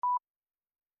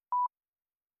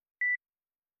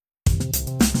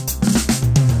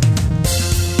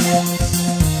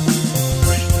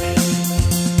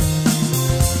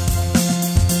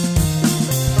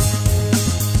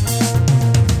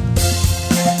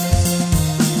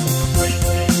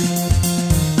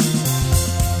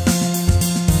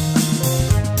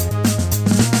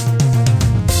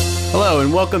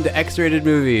and welcome to X-Rated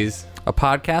Movies, a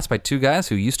podcast by two guys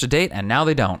who used to date and now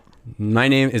they don't. My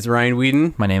name is Ryan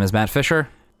Whedon. My name is Matt Fisher.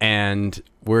 And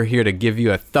we're here to give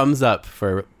you a thumbs up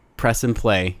for Press and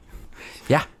Play.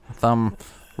 Yeah, thumb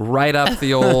right up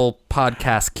the old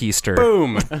podcast keister.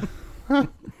 Boom!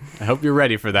 I hope you're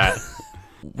ready for that.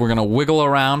 We're going to wiggle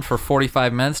around for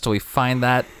 45 minutes till we find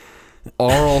that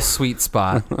oral sweet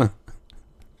spot.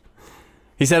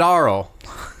 He said oral.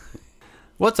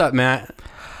 What's up, Matt?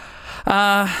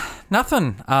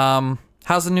 Nothing.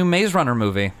 How's the new Maze Runner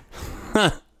movie?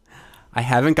 I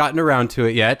haven't gotten around to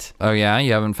it yet. Oh, yeah?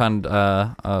 You haven't found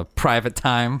a private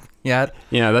time yet?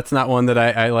 Yeah, that's not one that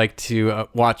I like to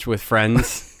watch with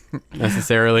friends,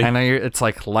 necessarily. I know it's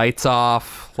like lights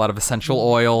off, a lot of essential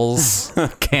oils,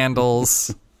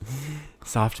 candles.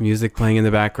 Soft music playing in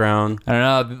the background. I don't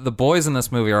know. The boys in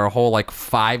this movie are a whole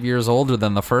 5 years older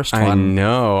than the first one. I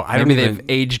know. Maybe they've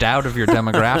aged out of your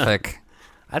demographic.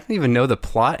 I don't even know the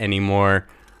plot anymore.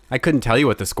 I couldn't tell you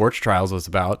what the Scorch Trials was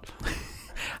about.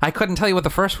 I couldn't tell you what the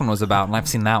first one was about, and I've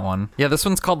seen that one. Yeah, this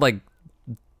one's called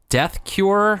Death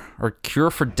Cure or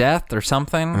Cure for Death or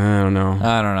something. I don't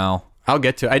know. I'll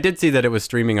get to it. I did see that it was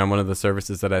streaming on one of the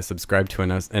services that I subscribed to,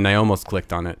 and I almost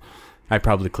clicked on it. I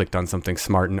probably clicked on something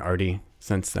smart and arty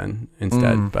since then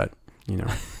instead, but, you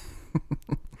know.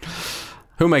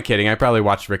 Who am I kidding? I probably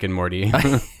watched Rick and Morty.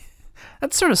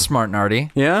 That's sort of smart and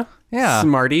arty. Yeah? Yeah.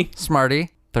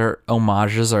 Smarty. Their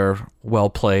homages are well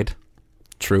played.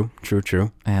 True.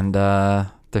 And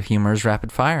the humor is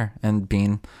rapid fire, and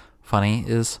being funny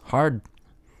is hard.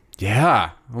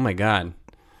 Yeah. Oh, my God.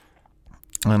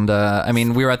 And,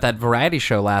 we were at that variety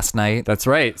show last night. That's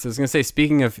right. So I was going to say,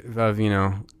 speaking of,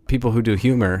 people who do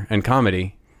humor and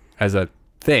comedy as a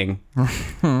thing,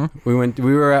 we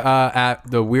were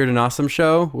at the Weird and Awesome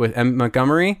show with Emmett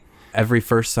Montgomery every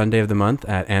first Sunday of the month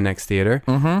at Annex Theater.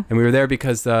 And we were there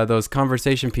because those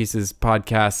Conversation Pieces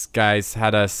podcast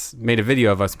guys made a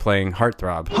video of us playing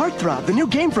Heartthrob. Heartthrob, the new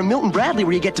game from Milton Bradley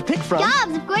where you get to pick from.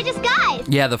 Jobs of gorgeous guys.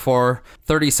 Yeah, the 4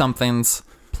 30-somethings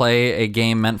play a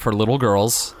game meant for little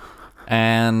girls,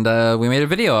 and we made a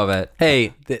video of it.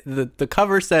 Hey, the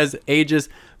cover says ages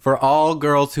for all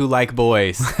girls who like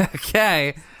boys.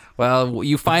 Okay, well,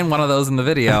 you find one of those in the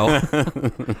video.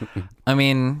 I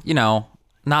mean,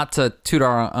 not to toot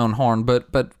our own horn, but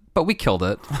we killed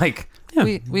it.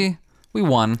 We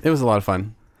won. It was a lot of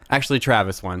fun. Actually,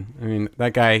 Travis won. I mean,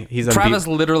 that guy, he's Travis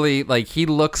literally, he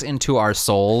looks into our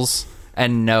souls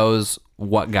and knows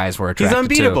what guys were attracted to. He's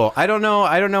unbeatable. I don't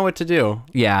know what to do.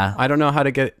 Yeah. I don't know how to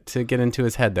get into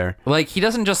his head there. He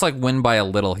doesn't just win by a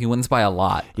little. He wins by a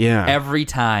lot. Yeah. Every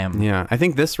time. Yeah. I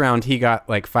think this round he got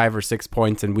 5 or 6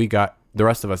 points, and the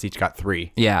rest of us each got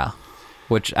 3. Yeah.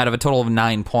 Which out of a total of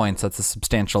 9 points, that's a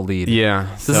substantial lead. Yeah.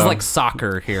 This is like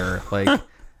soccer here.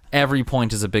 Every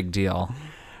point is a big deal.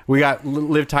 We got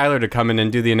Liv Tyler to come in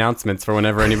and do the announcements for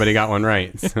whenever anybody got one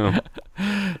right. So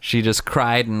she just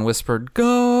cried and whispered,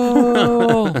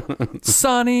 "Go,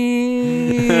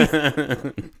 Sonny!"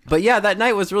 But yeah, that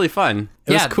night was really fun.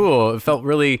 It was cool. It felt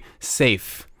really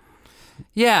safe.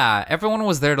 Yeah, everyone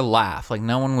was there to laugh.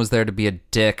 No one was there to be a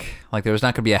dick. There was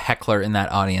not going to be a heckler in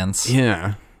that audience.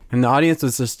 Yeah. And the audience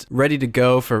was just ready to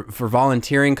go for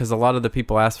volunteering, because a lot of the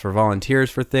people asked for volunteers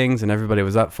for things, and everybody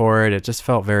was up for it. It just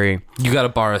felt very... You got a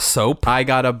bar of soap? I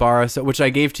got a bar of soap, which I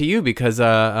gave to you because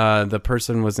the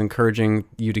person was encouraging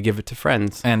you to give it to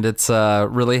friends. And it's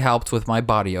really helped with my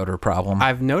body odor problem.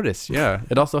 I've noticed, yeah.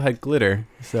 It also had glitter,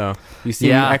 so you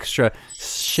seem extra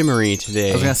shimmery today.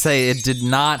 I was going to say, it did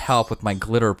not help with my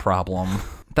glitter problem.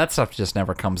 That stuff just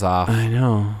never comes off. I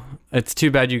know. It's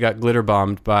too bad you got glitter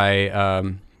bombed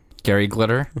by... Gary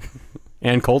Glitter?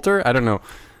 Ann Coulter? I don't know.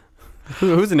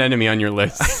 Who's an enemy on your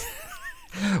list?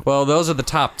 Well, those are the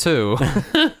top 2.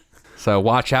 So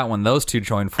watch out when those 2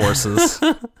 join forces.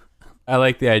 I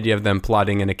like the idea of them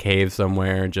plotting in a cave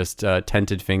somewhere, just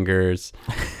tented fingers,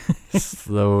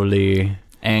 slowly.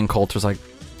 Ann Coulter's like,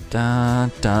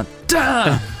 dun, dun,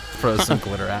 dun. Throws some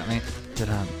glitter at me.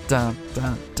 Dun, dun,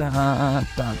 dun, dun,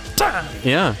 dun, dun.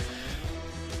 Yeah.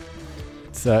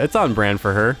 It's on brand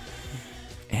for her.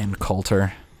 Ann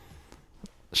Coulter.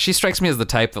 She strikes me as the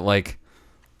type that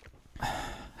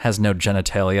has no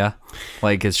genitalia.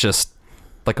 It's just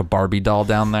like a Barbie doll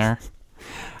down there.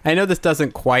 I know this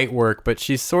doesn't quite work, but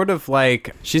she's sort of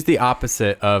she's the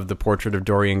opposite of the portrait of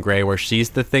Dorian Gray, where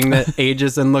she's the thing that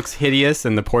ages and looks hideous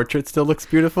and the portrait still looks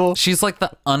beautiful. She's like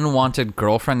the unwanted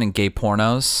girlfriend in gay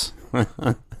pornos.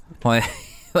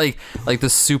 like the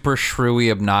super shrewy,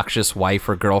 obnoxious wife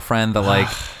or girlfriend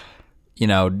that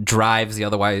drives the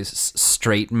otherwise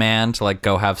straight man to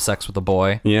go have sex with a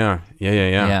boy. Yeah.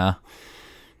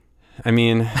 I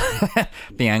mean,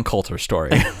 The Ann Coulter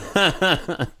story.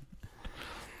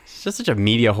 she's just such a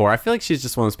media whore. I feel like she's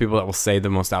just one of those people that will say the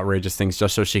most outrageous things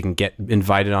just so she can get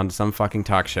invited onto some fucking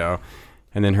talk show.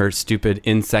 And then her stupid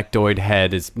insectoid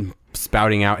head is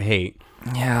spouting out hate.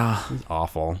 Yeah. It's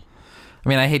awful. I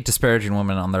mean, I hate disparaging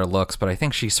women on their looks, but I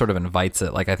think she sort of invites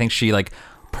it. Like, I think she, like,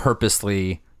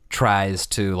 purposely tries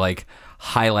to, like,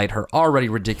 highlight her already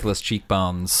ridiculous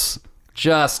cheekbones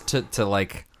just to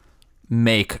like,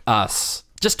 make us,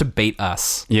 just to bait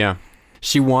us. Yeah.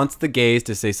 She wants the gays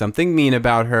to say something mean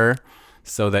about her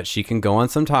so that she can go on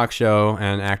some talk show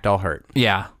and act all hurt.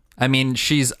 Yeah. I mean,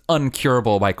 she's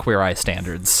uncurable by Queer Eye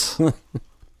standards.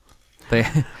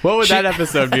 What would that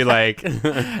episode be like?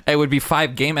 It would be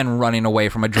 5 gay men running away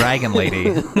from a dragon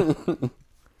lady.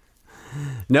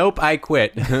 Nope, I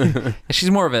quit.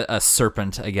 She's more of a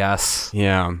serpent, I guess.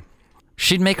 Yeah.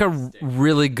 She'd make a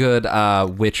really good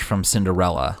witch from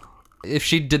Cinderella. If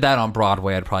she did that on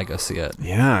Broadway, I'd probably go see it.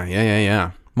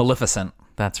 Yeah. Maleficent,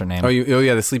 that's her name. Oh,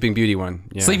 yeah, the Sleeping Beauty one.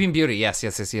 Yeah. Sleeping Beauty, yes,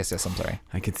 I'm sorry.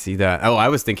 I could see that. Oh, I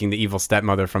was thinking the evil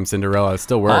stepmother from Cinderella. It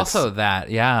still works. Also that,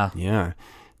 yeah. Yeah.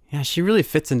 Yeah, she really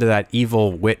fits into that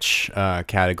evil witch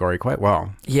category quite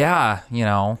well. Yeah, you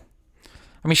know.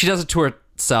 I mean, she does it to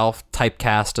herself,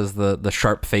 typecast as the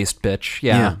sharp-faced bitch.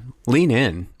 Yeah. Lean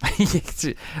in.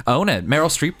 Own it. Meryl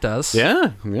Streep does.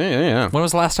 Yeah. When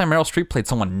was the last time Meryl Streep played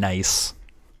someone nice?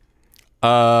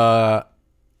 Yeah,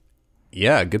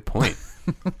 good point.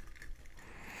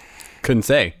 Couldn't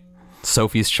say.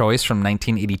 Sophie's Choice from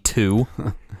 1982.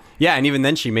 Yeah, and even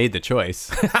then she made the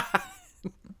choice.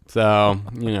 So,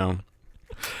 you know.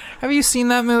 Have you seen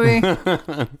that movie?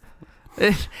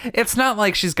 It's not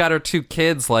like she's got her 2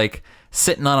 kids, like,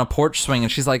 sitting on a porch swing,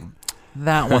 and she's like,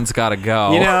 that one's got to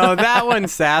go. You know, that one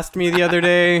sassed me the other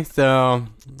day, so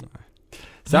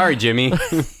sorry, Jimmy.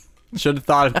 Should have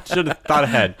thought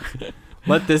ahead.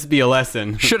 Let this be a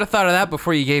lesson. Should have thought of that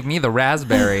before you gave me the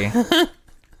raspberry.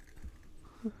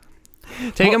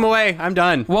 Take him away. I'm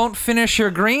done. Won't finish your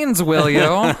greens, will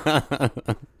you?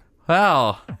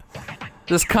 Well,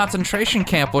 this concentration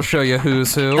camp will show you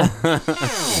who's who.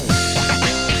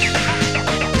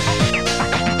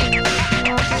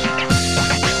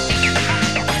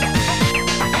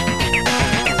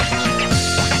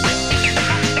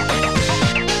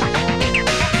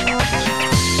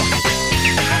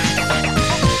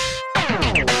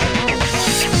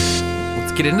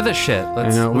 Get into this shit.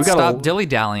 Let's stop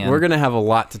dilly-dallying. We're going to have a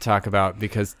lot to talk about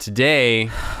because today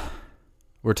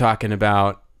we're talking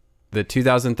about the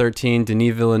 2013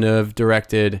 Denis Villeneuve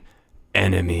directed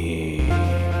Enemy.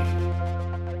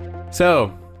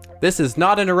 So, this is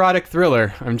not an erotic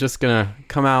thriller. I'm just going to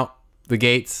come out the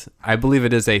gates. I believe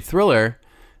it is a thriller,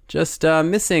 just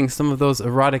missing some of those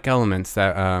erotic elements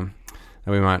that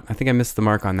we want. I think I missed the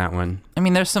mark on that one. I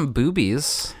mean, there's some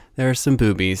boobies. There are some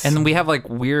boobies. And we have like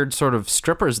weird sort of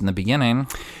strippers in the beginning.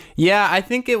 Yeah, I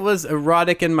think it was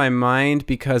erotic in my mind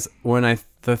because when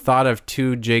the thought of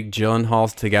 2 Jake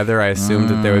Gyllenhaals together, I assumed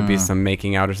that there would be some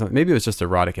making out or something. Maybe it was just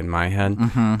erotic in my head.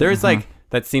 There's like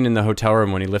that scene in the hotel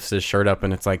room when he lifts his shirt up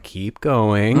and it's like, keep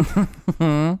going.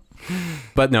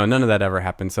 But no, none of that ever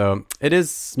happened. So it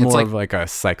is more of like a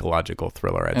psychological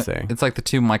thriller, I'd say. It's like the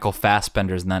 2 Michael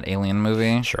Fassbenders in that Alien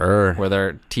movie. Sure. Where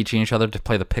they're teaching each other to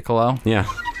play the piccolo. Yeah.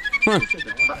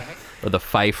 Or the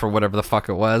fife or whatever the fuck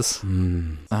it was.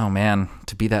 Oh man,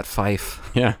 to be that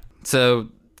fife. Yeah. So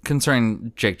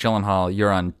concerning Jake Gyllenhaal,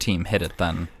 you're on Team Hit It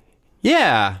then.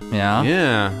 Yeah. Yeah?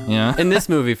 Yeah. In this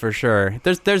movie for sure.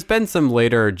 There's been some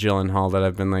later Gyllenhaal that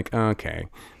I've been like, okay.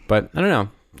 But I don't know.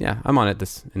 Yeah, I'm on it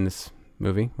in this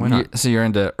movie. Why not? So you're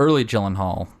into early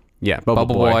Gyllenhaal. Yeah,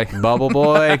 Bubble Boy. Bubble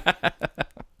Boy. I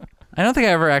don't think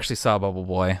I ever actually saw Bubble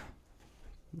Boy.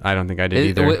 I don't think I did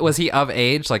either. Was he of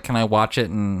age? Like, can I watch it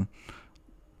and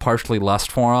partially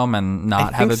lust for him and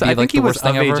not have it be like the worst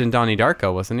thing ever? I think he was of age in Donnie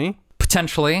Darko, wasn't he?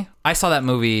 Potentially. I saw that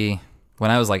movie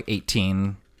when I was like 18.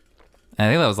 And I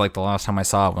think that was like the last time I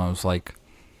saw it when I was like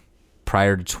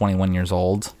prior to 21 years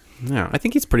old. Yeah, I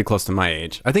think he's pretty close to my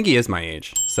age. I think he is my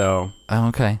age. So. Oh,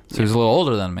 okay. So he's a little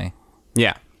older than me.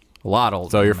 Yeah. A lot older.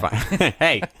 So you're fine.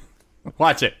 Hey,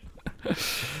 watch it.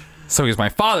 So he's my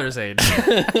father's age.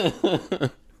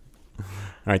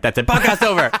 All right, that's it. Podcast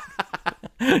over.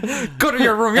 Go to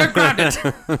your room. You're grounded.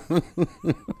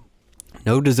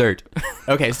 No dessert.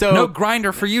 Okay, so no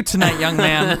grinder for you tonight, young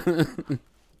man.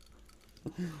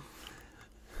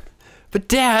 But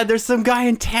Dad, there's some guy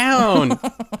in town.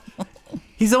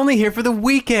 He's only here for the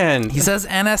weekend. He says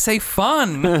NSA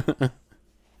fun.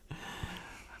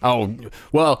 Oh,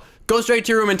 well, go straight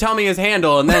to your room and tell me his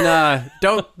handle, and then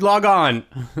don't log on.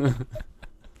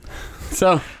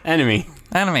 So, Enemy.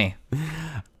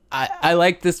 I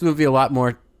liked this movie a lot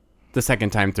more the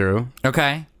second time through.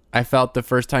 Okay. I felt the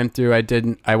first time through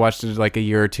I watched it like a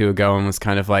year or two ago and was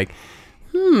kind of like,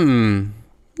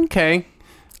 okay.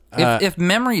 If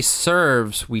memory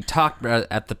serves, we talked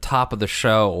at the top of the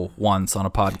show once on a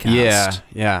podcast.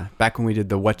 Yeah. Back when we did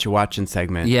the What You Watching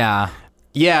segment. Yeah.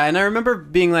 Yeah, and I remember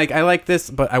being like, I like this,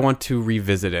 but I want to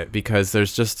revisit it because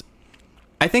there's just...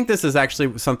 I think this is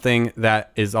actually something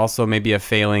that is also maybe a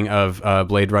failing of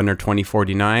Blade Runner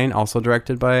 2049, also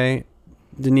directed by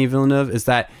Denis Villeneuve, is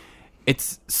that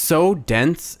it's so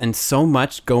dense and so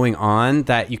much going on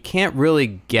that you can't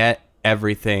really get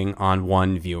everything on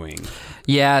one viewing.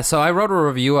 Yeah, so I wrote a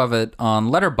review of it on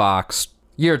Letterboxd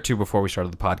a year or two before we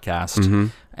started the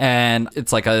podcast, and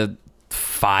it's like a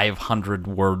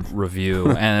 500-word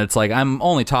review, and it's like I'm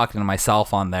only talking to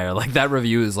myself on there. Like that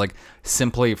review is like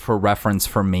simply for reference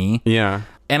for me. Yeah.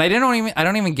 And I don't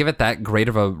even give it that great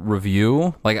of a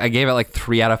review. Like I gave it like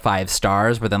 3 out of 5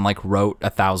 stars, but then like wrote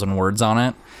 1,000 words on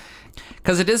it.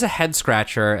 Because it is a head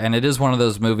scratcher, and it is one of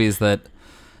those movies that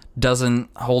doesn't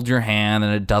hold your hand,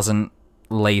 and it doesn't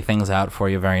lay things out for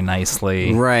you very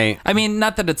nicely. Right. I mean,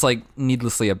 not that it's like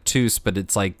needlessly obtuse, but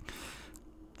it's like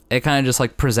it kind of just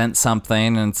like presents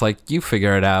something, and it's like you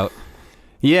figure it out.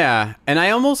 Yeah, and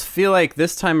I almost feel like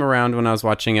this time around when I was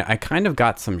watching it, I kind of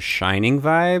got some Shining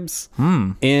vibes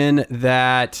in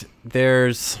that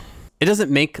it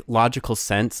doesn't make logical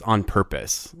sense on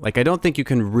purpose. Like, I don't think you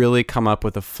can really come up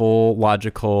with a full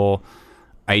logical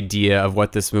idea of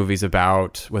what this movie's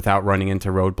about without running into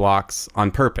roadblocks on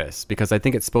purpose, because I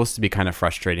think it's supposed to be kind of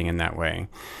frustrating in that way.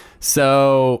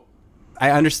 So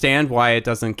I understand why it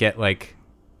doesn't get like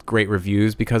great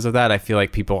reviews because of that. I feel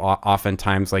like people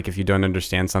oftentimes, like, if you don't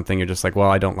understand something, you're just like,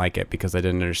 well, I don't like it because I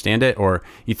didn't understand it, or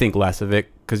you think less of it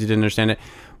because you didn't understand it.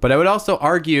 But I would also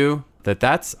argue that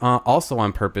that's also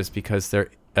on purpose, because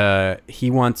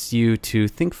he wants you to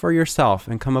think for yourself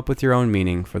and come up with your own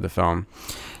meaning for the film.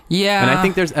 Yeah. And I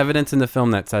think there's evidence in the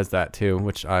film that says that too,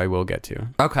 which I will get to.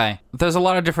 Okay. There's a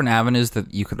lot of different avenues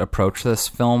that you could approach this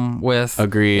film with.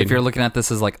 Agreed. If you're looking at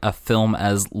this as like a film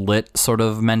as lit sort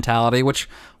of mentality, which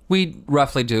we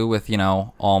roughly do with,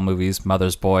 all movies,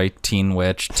 Mother's Boy, Teen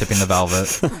Witch, Tipping the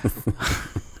Velvet.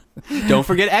 Don't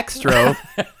forget Extra.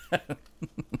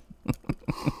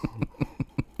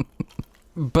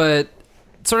 But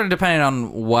sort of depending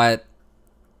on what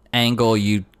angle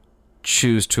you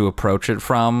choose to approach it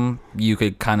from, you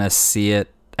could kind of see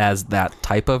it as that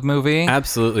type of movie.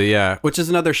 Absolutely, yeah. Which is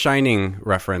another Shining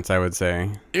reference, I would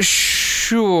say.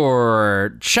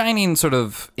 Sure. Shining sort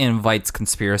of invites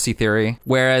conspiracy theory,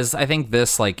 whereas I think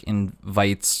this like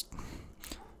invites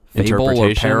fable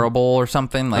or parable or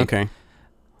something. Like, okay.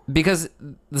 Because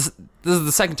this is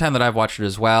the second time that I've watched it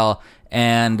as well,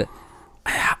 and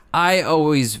I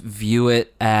always view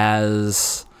it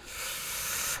as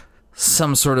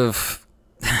some sort of,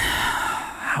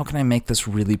 how can I make this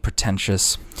really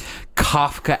pretentious,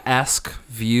 Kafka-esque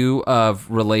view of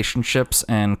relationships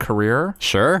and career.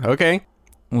 Sure, okay.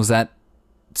 Was that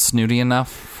snooty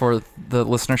enough for the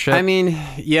listenership? I mean,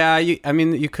 yeah,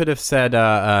 you could have said,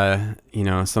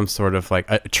 some sort of like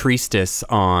a treatise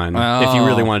on, if you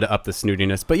really wanted to up the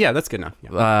snootiness. But yeah, that's good enough.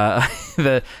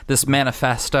 Yeah. This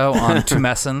manifesto on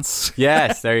tumescence.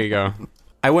 Yes, there you go.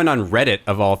 I went on Reddit,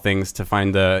 of all things, to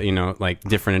find the,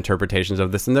 different interpretations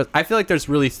of this. And I feel like there's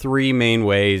really 3 main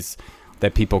ways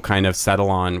that people kind of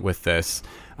settle on with this.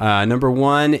 Number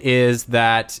 1 is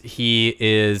that he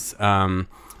is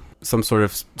some sort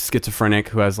of schizophrenic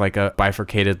who has like a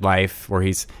bifurcated life where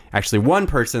he's actually one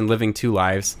person living 2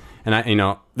 lives.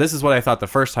 And this is what I thought the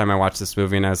first time I watched this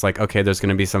movie, and I was like, okay, there's going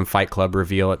to be some Fight Club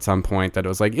reveal at some point that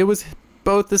it was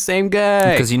both the same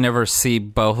guy. Because you never see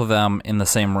both of them in the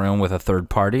same room with a third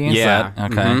party? Okay.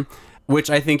 Mm-hmm. Which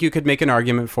I think you could make an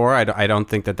argument for. I don't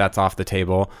think that that's off the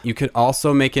table. You could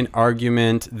also make an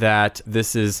argument that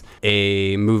this is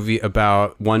a movie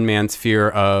about one man's fear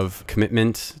of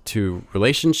commitment to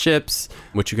relationships,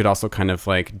 which you could also kind of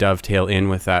like dovetail in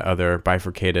with that other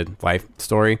bifurcated life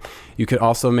story. You could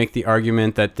also make the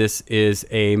argument that this is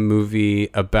a movie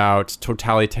about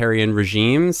totalitarian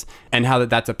regimes and how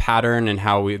that's a pattern and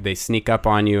how they sneak up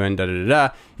on you and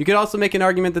da-da-da-da. You could also make an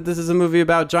argument that this is a movie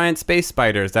about giant space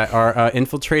spiders that are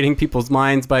infiltrating people's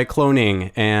minds by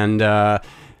cloning. And I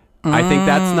think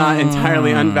that's not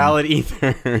entirely unvalid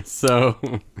either. So,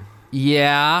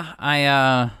 yeah,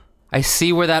 I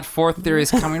see where that 4th theory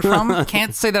is coming from.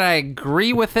 Can't say that I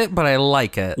agree with it, but I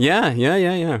like it. Yeah.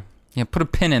 Yeah, put a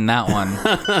pin in that one.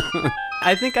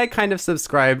 I think I kind of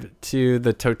subscribe to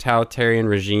the totalitarian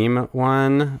regime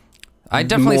one. I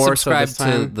definitely subscribe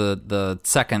to the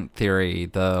second theory,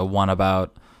 the one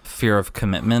about fear of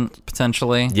commitment,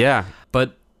 potentially. Yeah.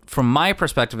 But from my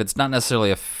perspective, it's not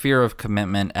necessarily a fear of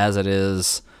commitment as it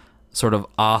is sort of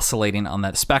oscillating on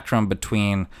that spectrum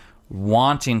between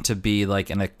wanting to be like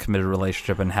in a committed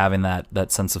relationship and having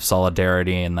that sense of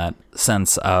solidarity and that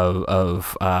sense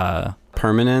of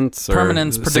permanence,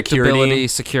 predictability,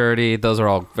 security. Those are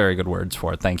all very good words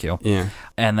for it. Thank you. Yeah.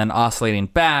 And then oscillating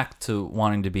back to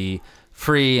wanting to be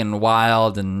free and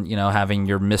wild and, you know, having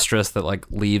your mistress that like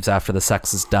leaves after the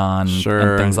sex is done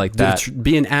and things like that.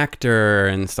 Be an actor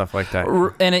and stuff like that.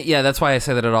 And that's why I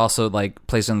say that it also like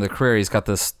plays into the career. He's got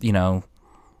this, you know,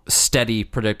 steady,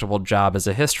 predictable job as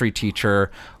a history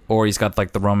teacher, or he's got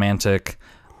like the romantic,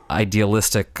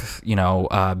 idealistic, you know,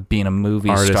 being a movie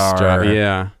artist star. job,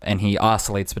 yeah. And he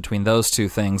oscillates between those two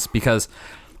things because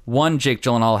one, Jake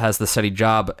Gyllenhaal has the steady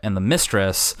job and the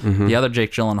mistress. Mm-hmm. The other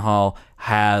Jake Gyllenhaal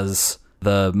has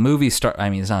the movie star.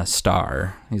 I mean, he's not a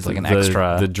star. He's like an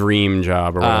extra. The dream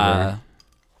job or whatever.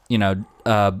 You know,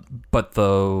 but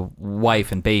the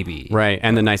wife and baby. Right,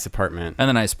 and the nice apartment.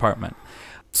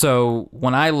 So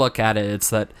when I look at it, it's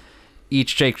that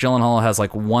each Jake Gyllenhaal has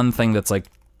like one thing that's like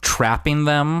trapping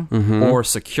them or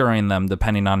securing them,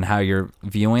 depending on how you're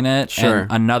viewing it. Sure.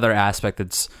 And another aspect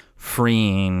that's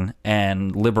freeing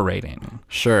and liberating.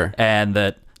 Sure. And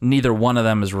that neither one of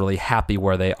them is really happy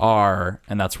where they are.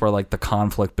 And that's where like the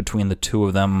conflict between the two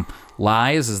of them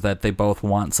lies, is that they both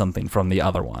want something from the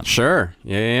other one. Sure.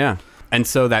 Yeah. And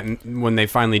so that when they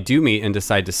finally do meet and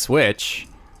decide to switch,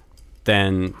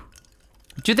 then...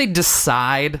 Do they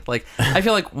decide? Like, I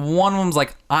feel like one of them's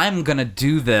like, I'm gonna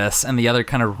do this, and the other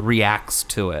kind of reacts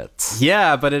to it.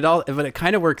 Yeah, but it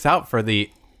kind of works out for the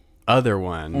other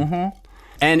one. Mm-hmm.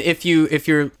 And if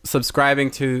you're subscribing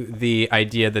to the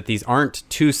idea that these aren't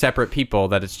two separate people,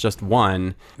 that it's just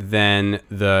one, then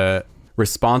the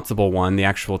responsible one, the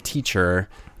actual teacher,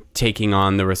 taking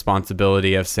on the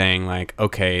responsibility of saying like,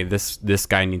 okay, this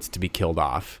guy needs to be killed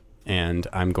off, and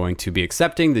I'm going to be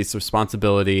accepting this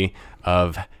responsibility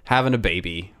of having a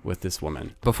baby with this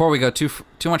woman. Before we go too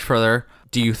much further,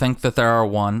 do you think that there are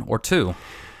one or two?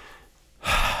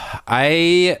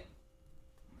 I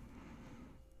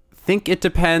think it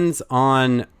depends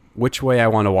on which way I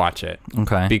want to watch it.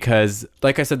 Okay. Because,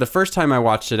 like I said, the first time I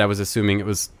watched it, I was assuming it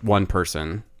was one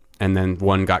person, and then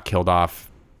one got killed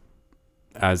off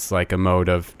as like a mode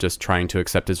of just trying to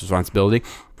accept his responsibility.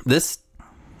 This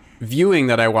viewing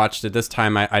that I watched it this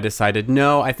time, I decided,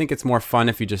 no, I think it's more fun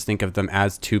if you just think of them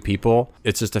as two people.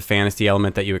 It's just a fantasy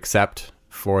element that you accept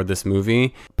for this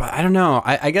movie. But I don't know.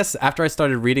 I guess after I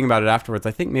started reading about it afterwards,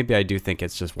 I think maybe I do think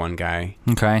it's just one guy.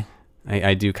 Okay.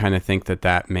 I do kind of think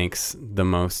that makes the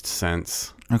most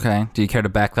sense. Okay. Do you care to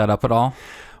back that up at all?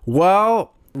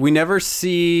 Well, we never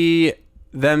see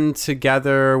them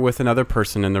together with another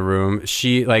person in the room.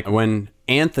 When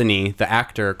Anthony, the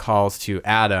actor, calls to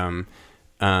Adam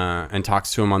and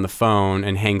talks to him on the phone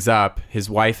and hangs up,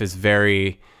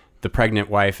 the pregnant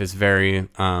wife is very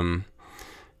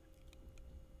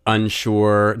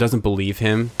unsure, doesn't believe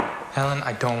him. Helen,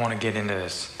 I don't want to get into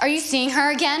this. Are you seeing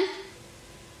her again?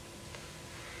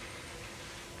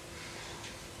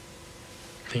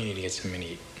 I think you need to get something to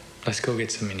eat. Let's go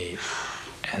get something to eat.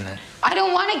 And then... I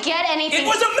don't want to get anything. It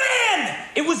was a man!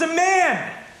 It was a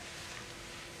man!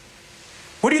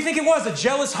 What do you think it was, a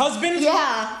jealous husband?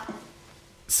 Yeah.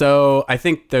 So I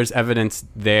think there's evidence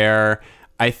there.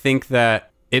 I think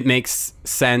that it makes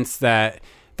sense that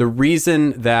the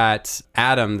reason that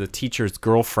Adam, the teacher's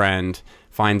girlfriend,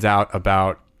 finds out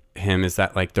about him is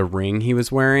that like the ring he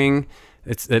was wearing.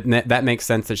 That makes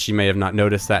sense that she may have not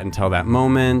noticed that until that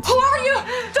moment. Who are you?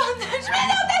 Don't touch me!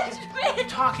 Don't touch me! What are you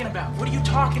talking about? What are you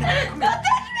talking about? Come Don't here.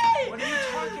 touch me! What are you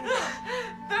talking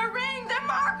about? The ring, the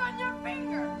mark on your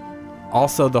finger.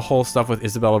 Also, the whole stuff with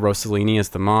Isabella Rossellini as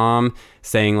the mom,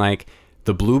 saying like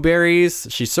the blueberries,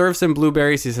 she serves him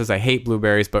blueberries. He says, I hate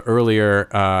blueberries. But earlier,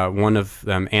 one of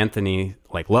them, Anthony,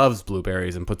 like loves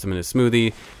blueberries and puts them in his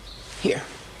smoothie. Here.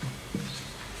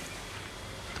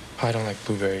 I don't like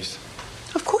blueberries.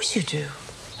 Of course you do.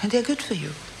 And they're good for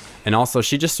you. And also,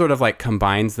 she just sort of like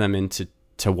combines them into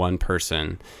one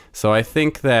person. So I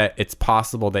think that it's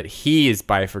possible that he is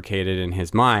bifurcated in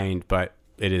his mind, but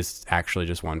it is actually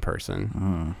just one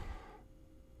person.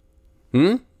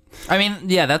 I mean,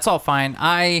 yeah, that's all fine.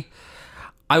 I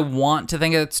want to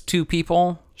think it's two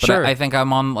people, but Sure. I think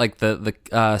I'm on like the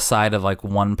side of like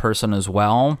one person as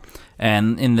well.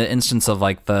 And in the instance of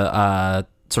like the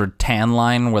sort of tan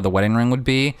line where the wedding ring would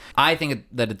be, I think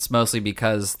that it's mostly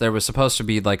because there was supposed to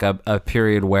be like a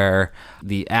period where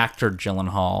the actor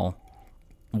Gyllenhaal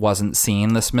wasn't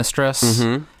seeing this mistress.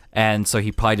 And so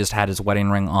he probably just had his wedding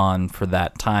ring on for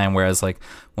that time. Whereas like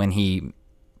when he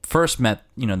first met,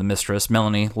 the mistress,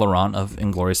 Melanie Laurent of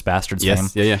Inglourious Bastards fame.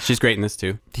 Yeah. She's great in this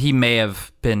too. He may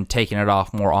have been taking it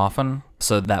off more often,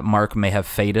 so that mark may have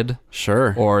faded.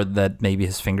 Sure. Or that maybe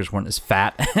his fingers weren't as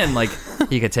fat and like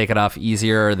he could take it off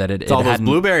easier, or that it all those hadn't,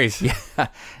 blueberries. Yeah,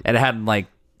 it hadn't like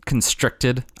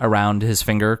constricted around his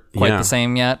finger quite the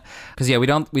same yet. Because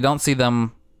we don't see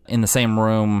them in the same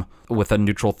room with a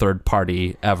neutral third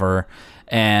party ever,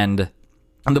 and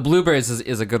the blueberries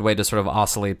is a good way to sort of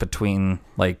oscillate between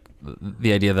like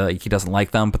the idea that he doesn't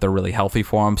like them, but they're really healthy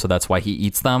for him, so that's why he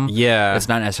eats them. Yeah. It's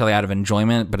not necessarily out of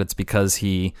enjoyment, but it's because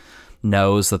he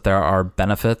knows that there are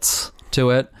benefits to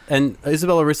it. And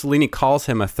Isabella Rossellini calls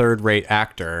him a third-rate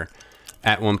actor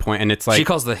at one point, and it's like... She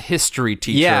calls the history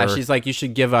teacher... Yeah, she's like, you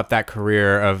should give up that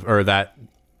career or that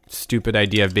stupid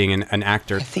idea of being an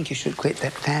actor. I think you should quit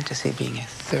that fantasy of being a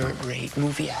third-rate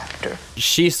movie actor.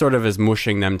 She sort of is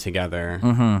mushing them together.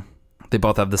 Mm-hmm. They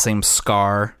both have the same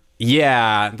scar.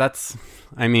 Yeah, that's...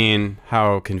 I mean,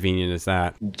 how convenient is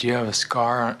that? Do you have a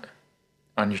scar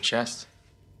on your chest?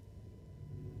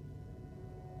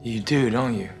 You do,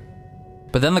 don't you?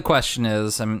 But then the question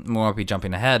is, we won't be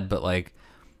jumping ahead, but like,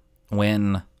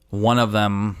 when one of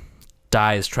them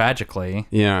dies tragically...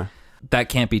 Yeah. That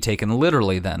can't be taken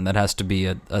literally then. That has to be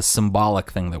a symbolic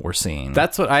thing that we're seeing.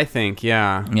 That's what I think,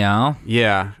 yeah. Yeah?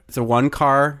 Yeah. It's a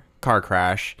one-car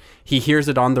crash. He hears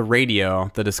it on the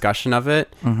radio, the discussion of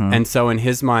it. Mm-hmm. And so in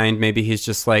his mind, maybe he's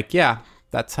just like, yeah,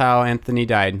 that's how Anthony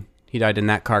died. He died in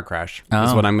that car crash.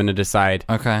 That's what I'm going to decide.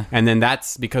 Okay. And then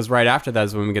that's because right after that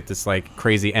is when we get this like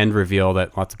crazy end reveal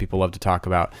that lots of people love to talk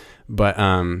about. But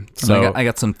so I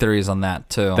got some theories on that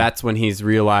too. That's when he's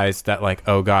realized that like,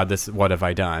 oh God, what have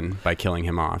I done by killing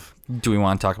him off? Do we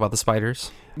want to talk about the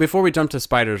spiders? Before we jump to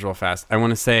spiders real fast, I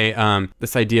want to say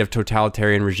this idea of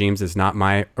totalitarian regimes is not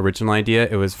my original idea.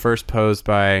 It was first posed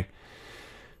by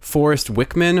Forrest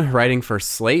Wickman, writing for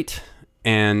Slate.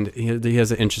 And he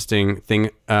has an interesting thing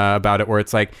about it where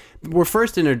it's like, we're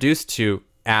first introduced to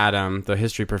Adam, the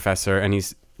history professor, and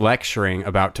he's lecturing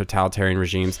about totalitarian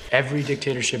regimes. Every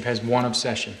dictatorship has one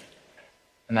obsession,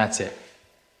 and that's it.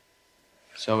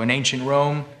 So in ancient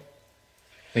Rome,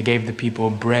 they gave the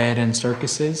people bread and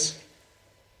circuses.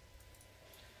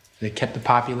 They kept the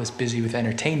populace busy with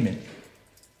entertainment.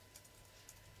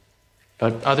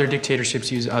 But other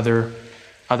dictatorships use other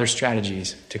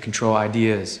strategies to control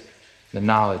ideas, the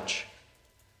knowledge.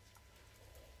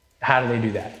 How do they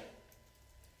do that?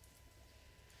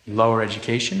 Lower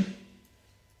education.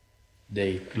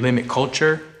 They limit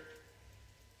culture,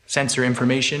 censor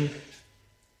information.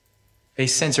 They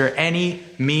censor any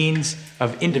means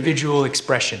of individual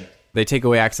expression. They take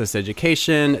away access to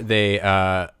education, they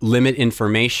limit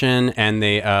information, and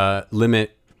they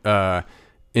limit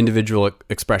individual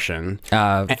expression.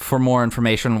 For more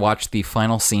information, watch the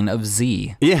final scene of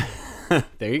Z. Yeah,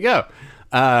 there you go.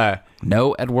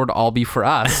 No Edward Albee for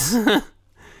us.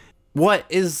 What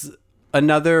is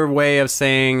another way of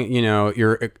saying,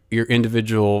 your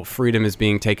individual freedom is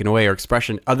being taken away, or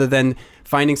expression, other than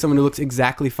finding someone who looks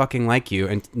exactly fucking like you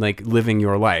and like living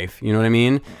your life? You know what I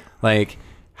mean? Like,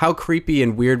 how creepy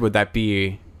and weird would that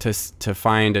be to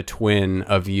find a twin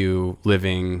of you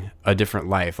living a different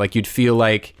life? Like, you'd feel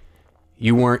like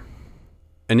you weren't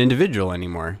an individual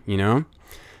anymore,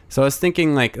 So I was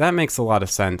thinking, like, that makes a lot of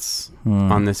sense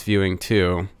on this viewing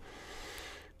too.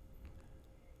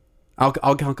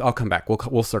 I'll come back.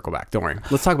 We'll circle back. Don't worry.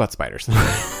 Let's talk about spiders.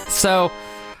 So,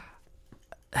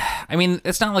 I mean,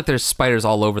 it's not like there's spiders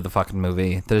all over the fucking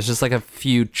movie. There's just like a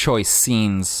few choice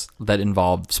scenes that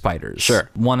involve spiders. Sure.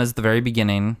 One is the very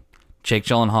beginning. Jake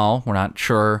Gyllenhaal. We're not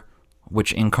sure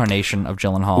which incarnation of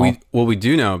Gyllenhaal. We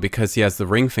do know because he has the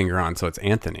ring finger on, so it's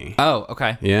Anthony. Oh,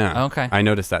 okay. Yeah. Okay. I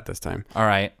noticed that this time. All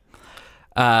right.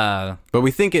 But we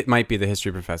think it might be the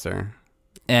history professor.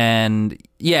 And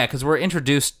yeah, because we're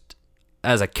introduced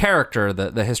as a character,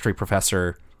 the history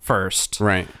professor first.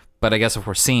 Right. But I guess if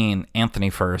we're seeing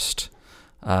Anthony first,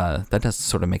 that does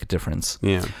sort of make a difference.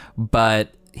 Yeah.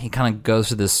 But he kind of goes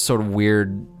to this sort of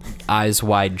weird, eyes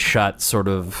wide shut sort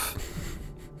of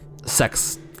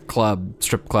sex club,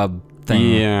 strip club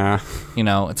thing. Yeah.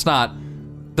 It's not,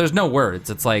 there's no words.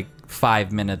 It's like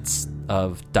 5 minutes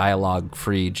of dialogue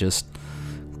free, just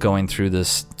going through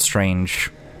this strange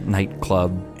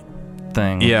nightclub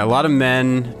thing. Yeah, a lot of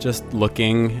men just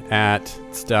looking at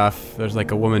stuff. There's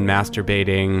like a woman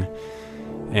masturbating,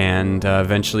 and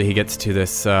eventually he gets to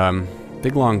this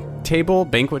big long table,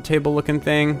 banquet table looking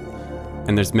thing,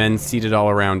 and there's men seated all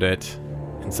around it,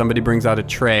 and somebody brings out a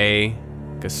tray,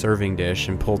 like a serving dish,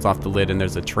 and pulls off the lid, and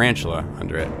there's a tarantula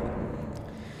under it.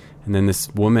 And then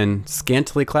this woman,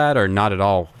 scantily clad or not at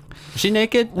all, is she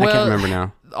naked? I can't remember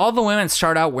now. all the women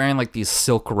start out wearing like these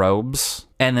silk robes,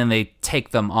 and then they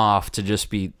take them off to just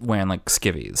be wearing like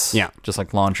skivvies. Yeah. Just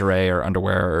like lingerie or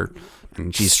underwear or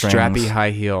G-strings. Strappy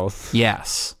high heels.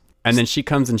 Yes. And then she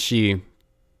comes and she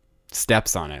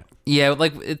steps on it. Yeah,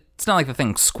 like it's not like the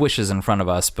thing squishes in front of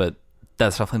us, but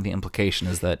that's definitely the implication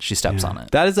is that she steps on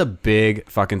it. That is a big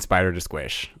fucking spider to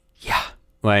squish. Yeah.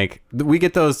 Like, we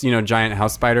get those, giant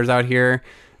house spiders out here,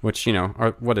 which,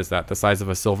 are, what is that? The size of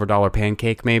a silver dollar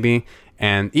pancake, maybe?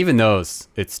 And even those,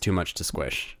 it's too much to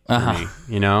squish for me,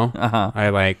 I,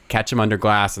 like, catch them under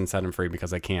glass and set them free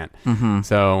because I can't. Mm-hmm.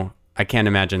 So I can't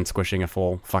imagine squishing a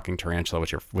full fucking tarantula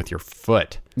with your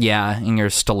foot. Yeah, in your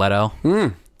stiletto.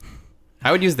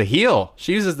 I would use the heel.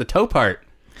 She uses the toe part.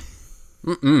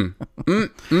 If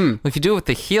you do it with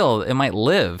the heel, it might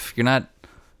live. You're not,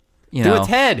 Do its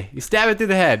head. You stab it through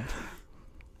the head.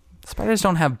 Spiders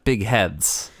don't have big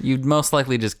heads. You'd most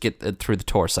likely just get it through the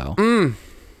torso.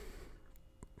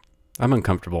 I'm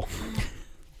uncomfortable.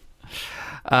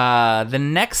 The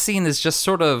next scene is just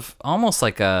sort of almost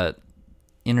like a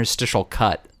interstitial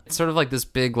cut. It's sort of like this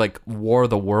big, like, War of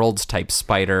the Worlds type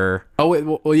spider. Oh, wait,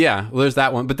 well, yeah. Well, there's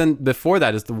that one. But then before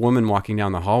that is the woman walking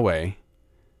down the hallway.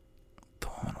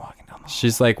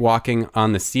 She's, like, walking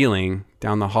on the ceiling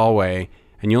down the hallway,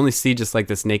 and you only see just, like,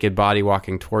 this naked body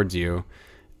walking towards you.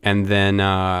 And then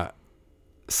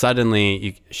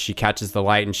suddenly she catches the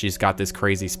light, and she's got this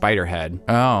crazy spider head.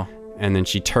 Oh. And then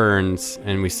she turns,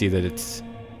 and we see that it's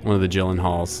one of the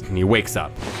Gyllenhaals, and he wakes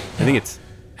up. I think it's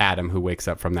Adam who wakes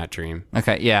up from that dream.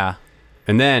 Okay, yeah.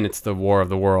 And then it's the War of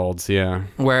the Worlds, yeah.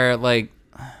 Where, like,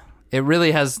 it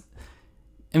really has...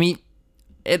 I mean,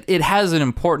 it has an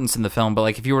importance in the film, but,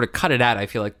 like, if you were to cut it out, I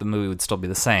feel like the movie would still be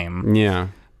the same. Yeah.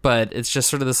 But it's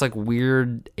just sort of this, like,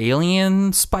 weird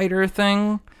alien spider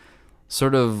thing,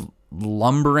 sort of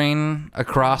lumbering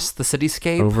across the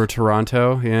cityscape. Over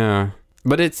Toronto, yeah.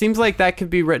 But it seems like that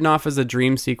could be written off as a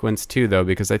dream sequence too, though,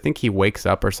 because I think he wakes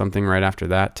up or something right after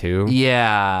that too.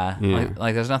 Yeah.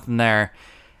 Like there's nothing there.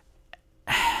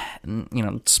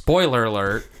 Spoiler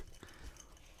alert.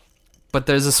 But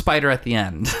there's a spider at the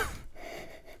end.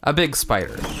 A big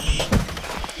spider.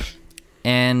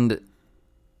 And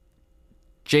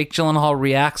Jake Gyllenhaal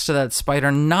reacts to that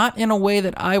spider not in a way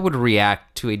that I would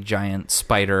react to a giant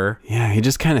spider. Yeah, he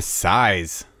just kind of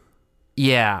sighs.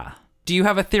 Yeah. Do you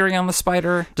have a theory on the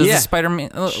spider? Does the spider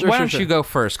mean... Why don't you go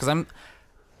first? Because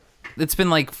it's been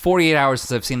like 48 hours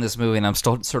since I've seen this movie, and I'm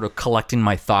still sort of collecting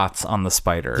my thoughts on the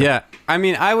spider. Yeah. I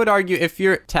mean, I would argue if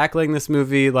you're tackling this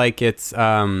movie like it's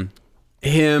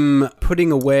him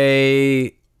putting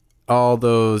away all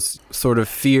those sort of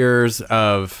fears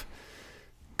of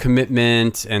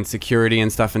commitment and security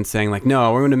and stuff and saying like,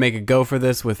 no, we're going to make a go for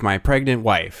this with my pregnant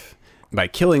wife by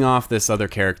killing off this other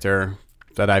character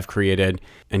that I've created,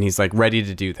 and he's like ready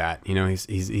to do that.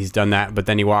 He's done that, but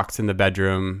then he walks in the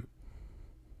bedroom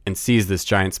and sees this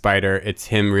giant spider. It's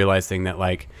him realizing that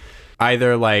like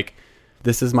either like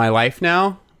this is my life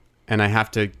now and I have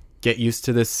to get used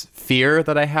to this fear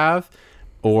that I have,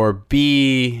 or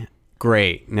B,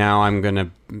 great, now I'm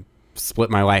gonna split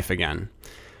my life again.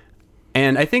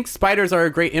 And I think spiders are a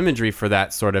great imagery for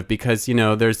that sort of, because,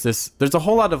 there's a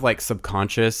whole lot of like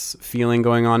subconscious feeling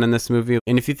going on in this movie.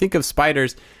 And if you think of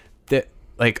spiders, that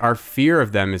like our fear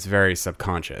of them is very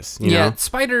subconscious. You know?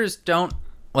 Spiders don't,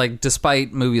 like,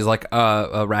 despite movies like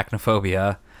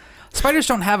Arachnophobia, spiders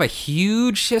don't have a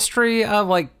huge history of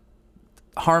like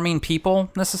harming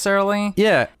people necessarily.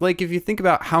 Yeah. Like if you think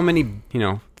about how many,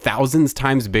 thousands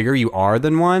times bigger you are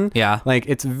than one. Yeah. Like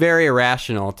it's very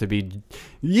irrational to be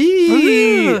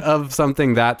of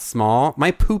something that small. My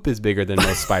poop is bigger than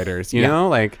most spiders, you know?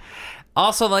 Like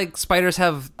also like spiders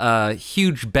have a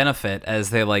huge benefit as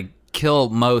they like kill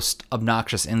most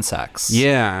obnoxious insects.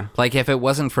 Yeah. Like if it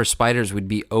wasn't for spiders, we'd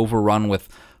be overrun with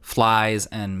flies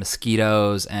and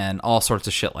mosquitoes and all sorts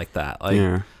of shit like that.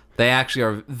 Like they actually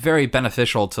are very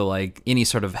beneficial to like any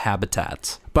sort of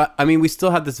habitat. But I mean, we still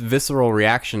have this visceral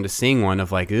reaction to seeing one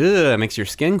of like, ugh, it makes your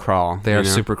skin crawl. They're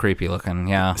super creepy looking,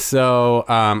 yeah. So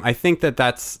I think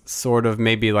that's sort of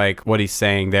maybe like what he's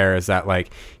saying there is that like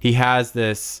he has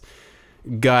this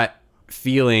gut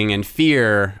feeling and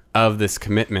fear of this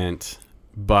commitment,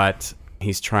 but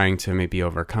he's trying to maybe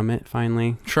overcome it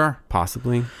finally. Sure.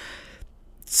 Possibly.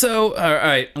 So, all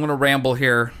right, I'm going to ramble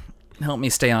here. Help me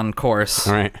stay on course.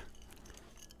 All right.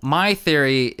 My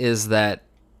theory is that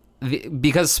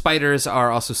because spiders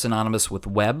are also synonymous with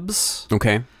webs,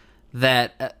 okay,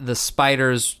 that the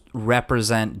spiders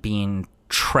represent being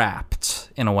trapped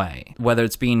in a way, whether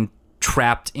it's being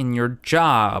trapped in your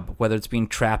job, whether it's being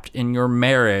trapped in your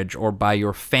marriage or by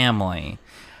your family.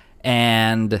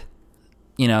 And,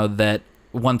 that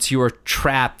once you are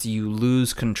trapped, you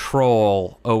lose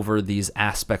control over these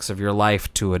aspects of your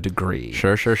life to a degree.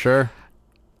 Sure.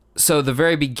 So the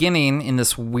very beginning in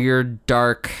this weird,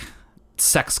 dark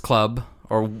sex club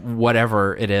or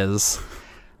whatever it is,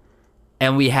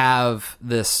 and we have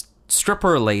this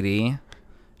stripper lady.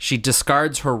 She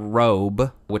discards her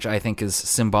robe, which I think is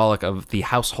symbolic of the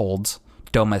household's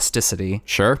domesticity.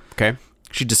 Sure. Okay.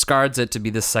 She discards it to be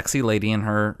this sexy lady in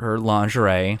her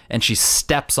lingerie, and she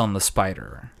steps on the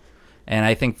spider. And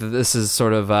I think that this is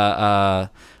sort of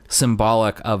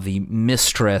symbolic of the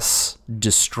mistress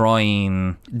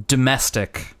destroying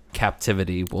domestic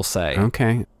captivity, we'll say.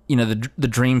 Okay. You know, the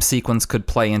dream sequence could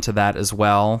play into that as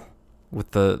well,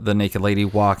 with the naked lady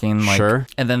walking. Like, Sure.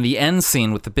 And then the end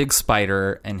scene with the big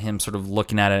spider and him sort of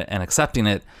looking at it and accepting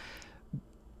it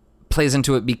plays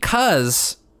into it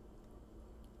because,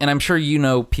 and I'm sure you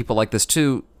know people like this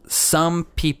too, some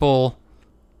people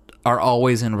are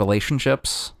always in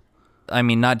relationships. I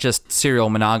mean, not just serial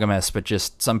monogamous, but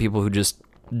just some people who just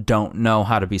don't know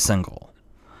how to be single.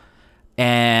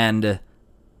 And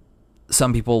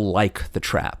some people like the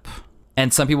trap.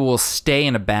 And some people will stay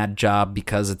in a bad job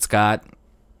because it's got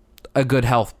a good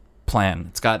health plan.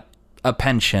 It's got a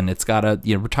pension. It's got a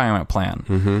retirement plan.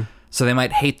 Mm-hmm. So they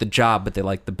might hate the job, but they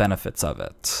like the benefits of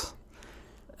it.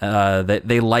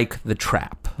 They like the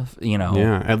trap,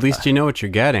 Yeah, at least you know what you're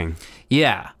getting.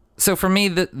 Yeah. So for me,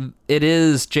 it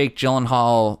is Jake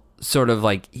Gyllenhaal sort of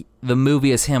like, the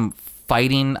movie is him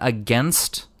fighting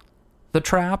against the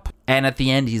trap, and at the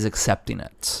end, he's accepting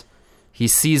it. He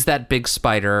sees that big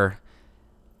spider,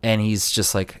 and he's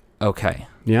just like, okay.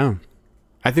 Yeah.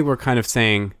 I think we're kind of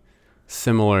saying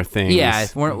similar things. Yeah,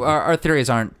 our theories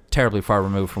aren't terribly far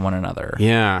removed from one another.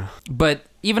 Yeah. But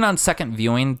even on second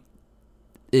viewing,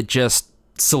 it just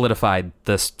solidified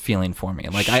this feeling for me.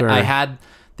 Like, Sure. I had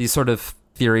these sort of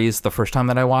theories the first time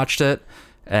that I watched it,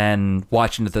 and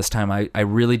watching it this time, I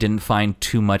really didn't find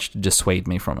too much to dissuade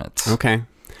me from it. Okay.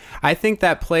 I think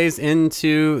that plays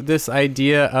into this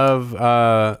idea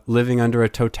of living under a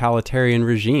totalitarian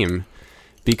regime.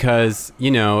 Because,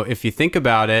 if you think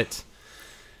about it,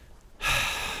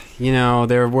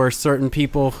 there were certain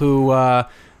people who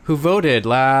voted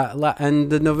in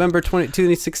the November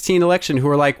 2016 election who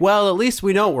were like, well, at least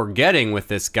we know what we're getting with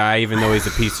this guy, even though he's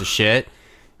a piece of shit.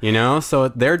 So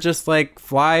they're just like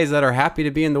flies that are happy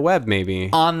to be in the web, maybe.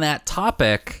 On that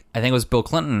topic, I think it was Bill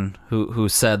Clinton who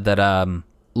said that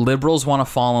liberals want to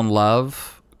fall in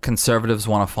love, conservatives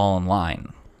want to fall in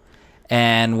line.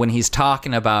 And when he's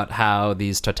talking about how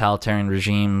these totalitarian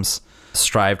regimes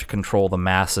strive to control the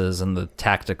masses and the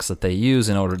tactics that they use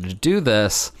in order to do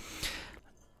this,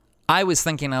 I was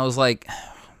like,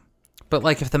 but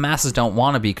like if the masses don't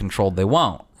want to be controlled, they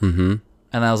won't. Mm-hmm.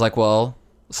 And I was like, well,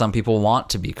 some people want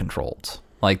to be controlled.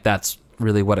 Like that's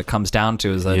really what it comes down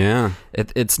to, is that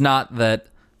it's not that,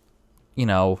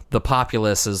 the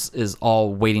populace is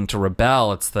all waiting to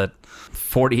rebel. It's that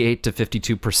 48 to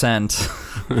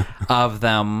 52% of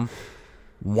them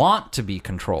want to be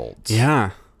controlled.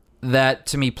 Yeah. That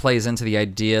to me plays into the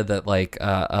idea that like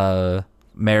a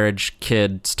marriage,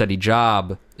 kid, steady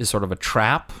job is sort of a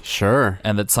trap. Sure.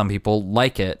 And that some people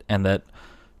like it, and that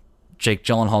Jake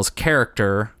Gyllenhaal's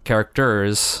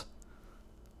characters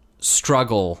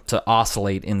struggle to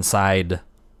oscillate inside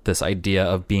this idea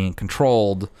of being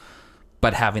controlled,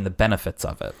 but having the benefits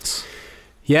of it.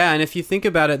 Yeah, and if you think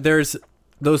about it, there's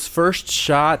those first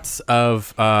shots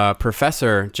of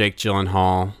Professor Jake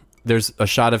Gyllenhaal. There's a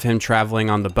shot of him traveling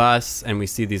on the bus, and we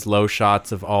see these low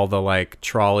shots of all the like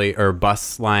trolley or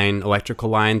bus line electrical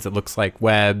lines. It looks like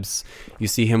webs. You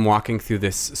see him walking through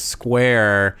this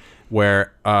square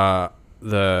where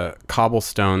the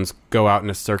cobblestones go out in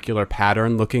a circular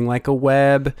pattern looking like a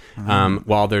web,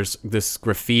 while there's this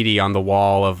graffiti on the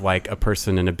wall of like a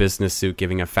person in a business suit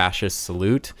giving a fascist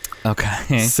salute.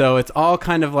 Okay. So it's all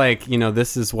kind of like,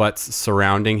 this is what's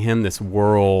surrounding him, this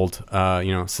world,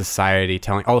 society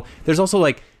telling. Oh, there's also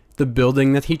like the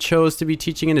building that he chose to be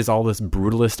teaching in is all this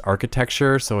brutalist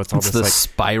architecture. So it's all It's this the like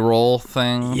spiral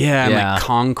thing. yeah, and like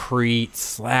concrete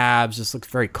slabs, just looks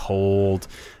very cold.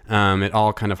 It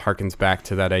all kind of harkens back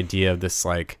to that idea of this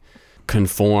like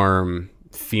conform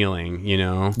feeling,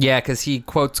 Yeah, because he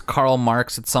quotes Karl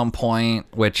Marx at some point,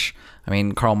 which, I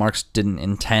mean, Karl Marx didn't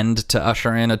intend to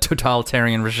usher in a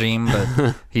totalitarian regime,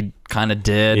 but he kind of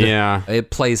did. Yeah. It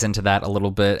plays into that a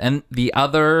little bit. And the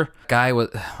other guy,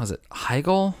 was it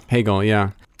Hegel? Hegel,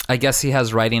 yeah. I guess he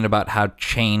has writing about how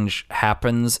change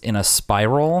happens in a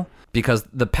spiral, because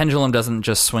the pendulum doesn't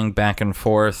just swing back and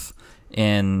forth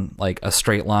in like a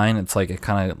straight line. It's like it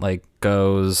kind of like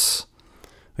goes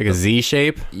like a Z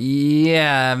shape.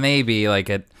 Yeah, maybe like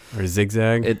it Or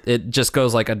zigzag. It just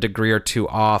goes like a degree or two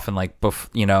off, and like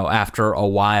after a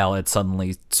while, it's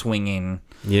suddenly swinging.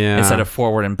 Yeah. Instead of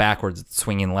forward and backwards, it's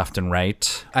swinging left and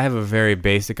right. I have a very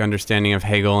basic understanding of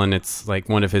Hegel, and it's like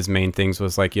one of his main things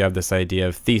was like you have this idea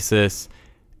of thesis,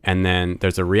 and then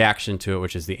there's a reaction to it,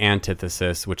 which is the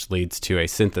antithesis, which leads to a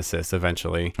synthesis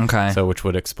eventually. Okay. So which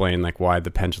would explain like why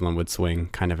the pendulum would swing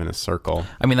kind of in a circle.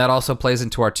 I mean, that also plays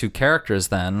into our two characters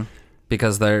then,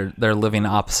 because they're living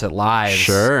opposite lives.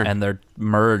 Sure. And they're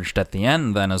merged at the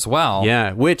end then as well.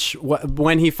 Yeah, which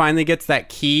when he finally gets that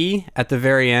key at the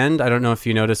very end, I don't know if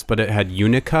you noticed, but it had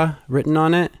Unica written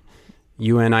on it,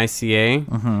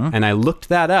 UNICA, and I looked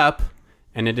that up,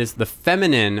 and it is the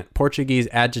feminine Portuguese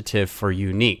adjective for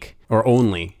unique or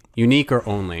only. Unique or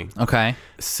only. Okay.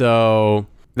 So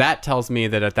that tells me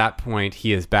that at that point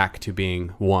he is back to being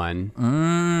one.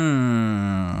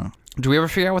 Do we ever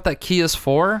figure out what that key is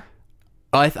for?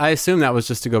 I assume that was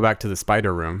just to go back to the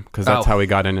spider room, because that's how we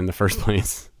got in the first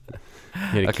place.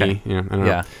 He had a key. Yeah, I don't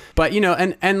know. But,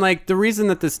 and like the reason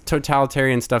that this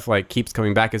totalitarian stuff like keeps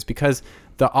coming back is because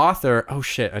the author, oh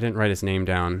shit, I didn't write his name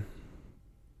down.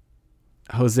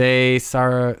 Jose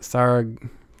Sarah,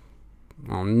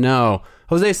 oh no.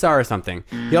 Jose Sarah something.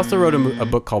 He also wrote a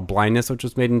book called Blindness, which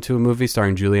was made into a movie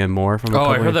starring Julianne Moore from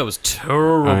I heard that was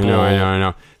terrible. I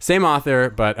know. Same author,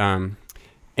 but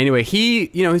anyway,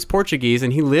 he's Portuguese,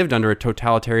 and he lived under a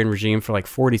totalitarian regime for like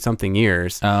 40-something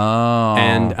years. Oh.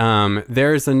 And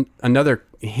there's another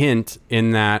hint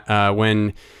in that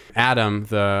when Adam,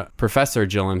 the Professor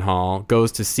Gyllenhaal,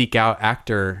 goes to seek out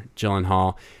actor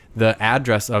Gyllenhaal, the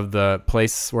address of the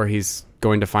place where he's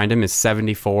going to find him is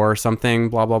 74 or something,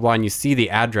 blah, blah, blah. And you see the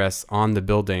address on the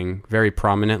building very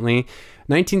prominently.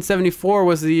 1974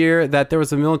 was the year that there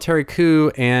was a military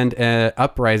coup and an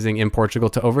uprising in Portugal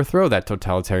to overthrow that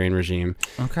totalitarian regime.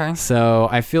 Okay. So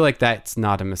I feel like that's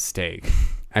not a mistake.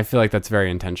 I feel like that's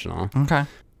very intentional. Okay.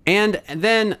 And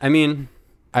then, I mean,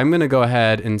 I'm going to go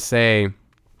ahead and say,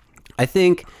 I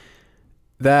think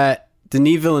that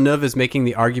Denis Villeneuve is making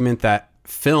the argument that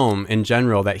film in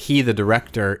general, that he, the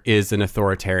director, is an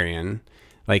authoritarian.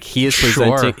 Like he is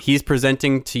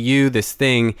presenting to you this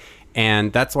thing,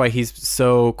 and that's why he's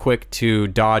so quick to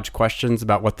dodge questions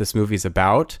about what this movie's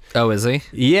about. Oh, is he?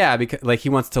 Yeah, because like he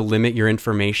wants to limit your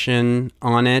information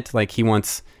on it. Like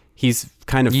he's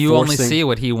kind of you only see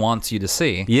what he wants you to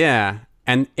see. Yeah,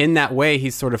 and in that way,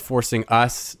 he's sort of forcing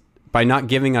us, by not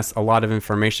giving us a lot of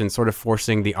information, sort of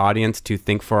forcing the audience to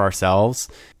think for ourselves.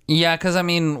 Yeah, because I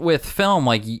mean, with film,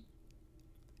 like,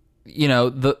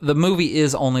 the movie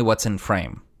is only what's in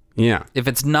frame. Yeah. If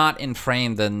it's not in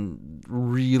frame, then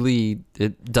really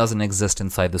it doesn't exist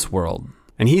inside this world.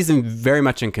 And he's very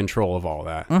much in control of all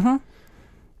that. Mm-hmm.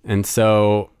 And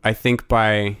so I think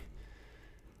by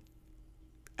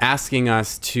asking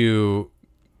us to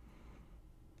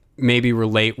maybe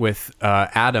relate with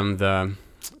Adam,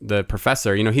 the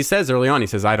professor, he says early on, he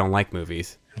says, I don't like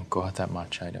movies. I don't go out that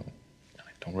much. I don't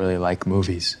really like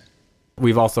movies.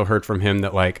 We've also heard from him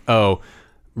that like,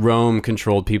 Rome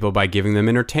controlled people by giving them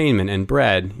entertainment and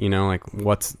bread, like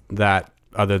what's that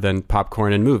other than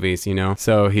popcorn and movies,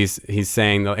 So he's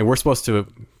saying that, and we're supposed to,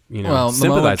 well, the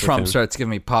moment Trump starts giving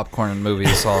me popcorn and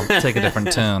movies, I'll take a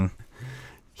different tune.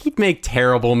 He'd make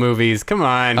terrible movies. Come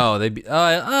on. Oh,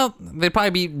 they'd probably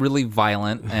be really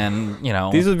violent, and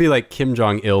these would be like Kim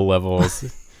Jong-il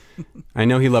levels. I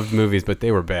know he loved movies, but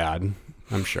they were bad,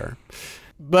 I'm sure.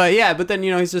 But yeah, but then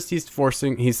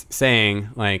he's saying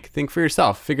like, think for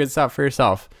yourself, figure this out for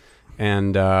yourself,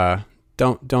 and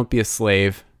don't be a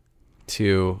slave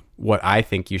to what I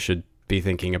think you should be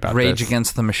thinking about. Rage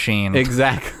Against the Machine.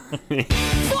 Exactly.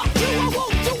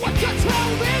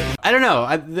 I don't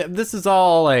know. This is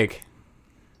all like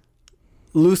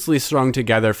loosely strung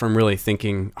together from really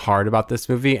thinking hard about this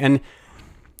movie, and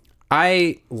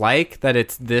I like that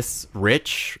it's this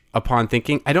rich upon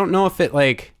thinking. I don't know if it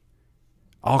like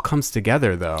all comes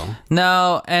together though.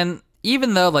 No, and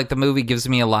even though like the movie gives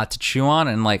me a lot to chew on,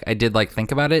 and like I did like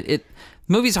think about it, the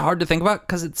movie's hard to think about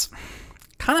because it's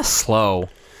kind of slow.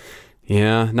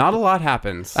 Yeah, not a lot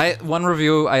happens. One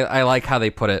review, I like how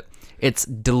they put it. It's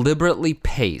deliberately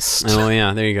paced. Oh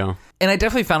yeah, there you go. And I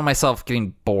definitely found myself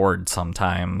getting bored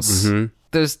sometimes. Mm-hmm.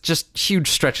 There's just huge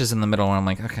stretches in the middle where I'm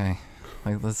like, okay,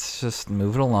 like let's just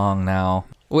move it along now.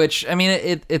 Which, I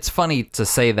mean, it's funny to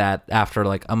say that after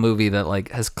like a movie that like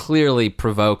has clearly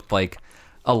provoked like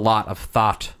a lot of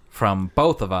thought from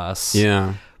both of us.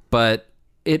 Yeah. But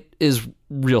it is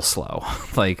real slow.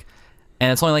 Like,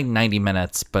 and it's only like 90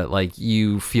 minutes, but like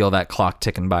you feel that clock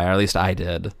ticking by, or at least I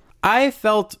did. I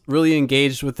felt really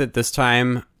engaged with it this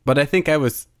time, but I think I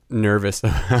was nervous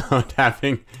about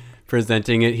having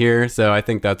presenting it here. So I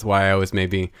think that's why I was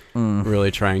maybe really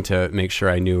trying to make sure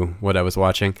I knew what I was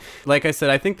watching. Like I said,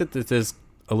 I think that this is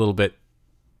a little bit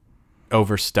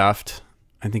overstuffed.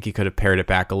 I think he could have pared it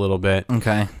back a little bit.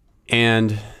 Okay.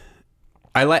 And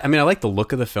I like the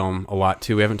look of the film a lot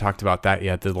too. We haven't talked about that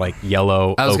yet. The like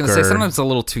yellow I was going to ochre. say sometimes it's a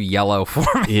little too yellow for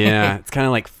me. Yeah, it's kind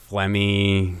of like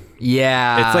phlegmy.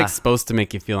 Yeah. It's like supposed to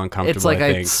make you feel uncomfortable. It's like I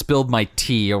I think. spilled my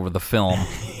tea over the film.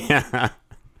 Yeah.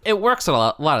 It works a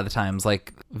lot of the times.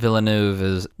 Like Villeneuve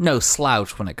is no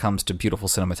slouch when it comes to beautiful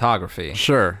cinematography.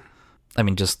 Sure. I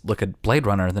mean, just look at Blade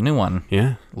Runner, the new one.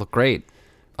 Yeah. Look great.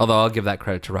 Although I'll give that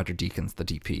credit to Roger Deakins, the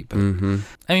DP. But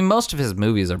I mean, most of his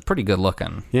movies are pretty good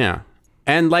looking. Yeah.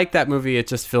 And like that movie, it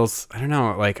just feels, I don't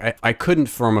know, like I couldn't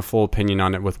form a full opinion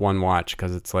on it with one watch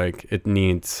because it's like it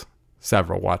needs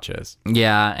several watches.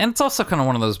 Yeah, and it's also kind of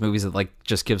one of those movies that like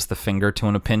just gives the finger to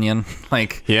an opinion.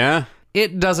 Like, Yeah.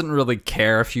 it doesn't really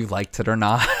care if you liked it or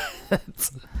not.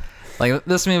 It's like,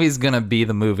 this movie's gonna be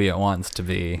the movie it wants to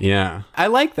be. Yeah. I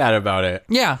like that about it.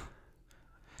 Yeah.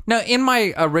 No, in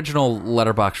my original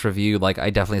Letterboxd review, like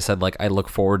I definitely said like I look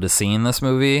forward to seeing this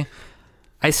movie.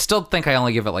 I still think I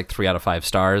only give it like 3 out of 5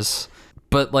 stars.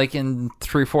 But like in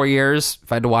 3 or 4 years,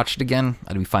 if I had to watch it again,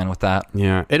 I'd be fine with that.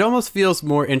 Yeah. It almost feels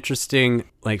more interesting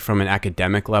like from an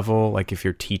academic level, like if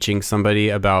you're teaching somebody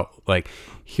about like,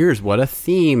 here's what a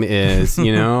theme is,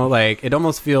 you know? Like it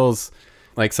almost feels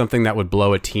like something that would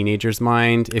blow a teenager's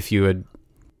mind if you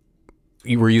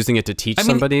were using it to teach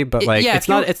somebody, but like yeah,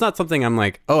 it's not something I'm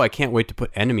like, oh, I can't wait to put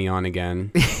Enemy on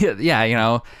again. Yeah, you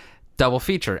know, double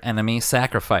feature, Enemy,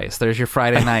 Sacrifice. There's your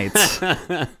Friday nights.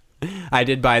 I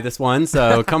did buy this one,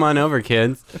 so come on over,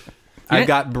 kids. I've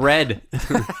got bread.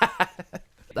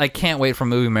 I can't wait for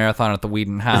movie marathon at the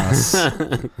Whedon House.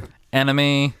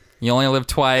 Enemy, You Only Live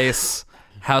Twice,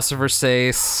 House of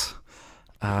Versace,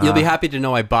 You'll be happy to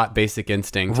know I bought Basic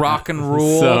Instinct. Rock and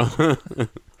Rule. So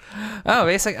Oh,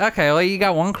 basic. Okay, well, you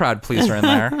got one crowd pleaser in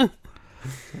there.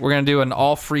 We're gonna do an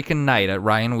all freaking night at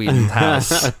Ryan Whedon's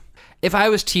house. If I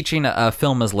was teaching a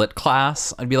film as lit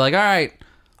class, I'd be like, all right,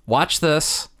 watch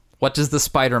this. What does the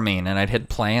spider mean? And I'd hit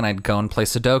play and I'd go and play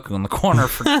Sudoku in the corner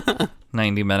for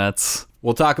 90 minutes.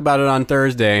 we'll talk about it on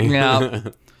Thursday. Yeah,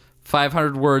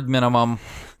 500 word minimum.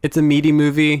 It's a meaty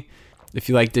movie. If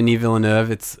you like Denis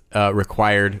Villeneuve, it's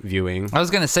required viewing. I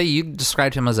was gonna say you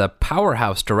described him as a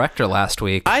powerhouse director last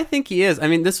week. I think he is. I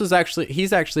mean,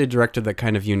 he's actually a director that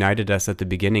kind of united us at the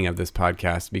beginning of this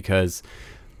podcast because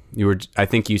I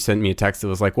think you sent me a text that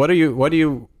was like, what do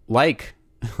you like?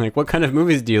 Like, what kind of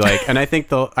movies do you like? And I think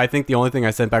the only thing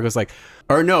I sent back was like,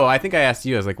 or no, I think I asked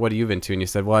you, I was like, what have you been to? And you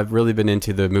said, well, I've really been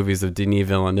into the movies of Denis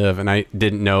Villeneuve. And I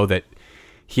didn't know that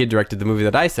he had directed the movie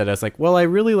that I said. I was like, well, I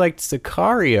really liked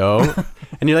Sicario.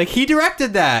 And you're like, he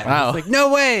directed that. Wow. I was like,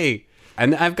 no way.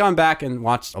 And I've gone back and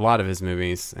watched a lot of his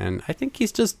movies. And I think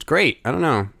he's just great. I don't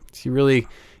know. He really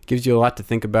gives you a lot to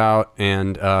think about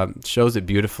and shows it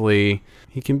beautifully.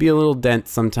 He can be a little dense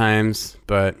sometimes,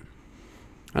 but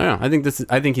I don't know.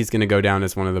 I think he's going to go down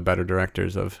as one of the better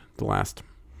directors of the last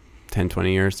 10,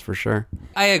 20 years for sure.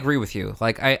 I agree with you.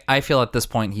 Like, I feel at this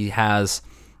point he has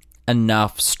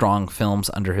enough strong films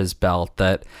under his belt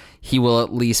that he will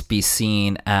at least be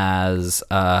seen as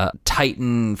a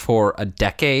titan for a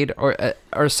decade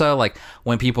or so. Like,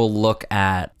 when people look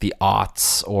at the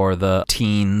aughts or the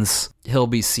teens, he'll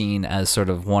be seen as sort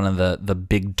of one of the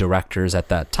big directors at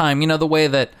that time. You know, the way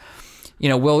that, you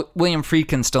know, William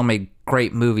Friedkin still made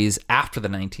great movies after the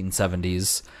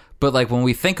 1970s, but like when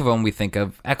we think of him, we think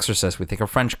of Exorcist, we think of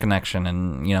French Connection,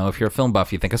 and you know, if you're a film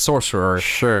buff, you think of Sorcerer.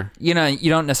 Sure. You know, you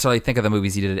don't necessarily think of the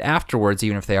movies he did afterwards,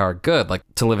 even if they are good. Like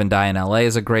To Live and Die in LA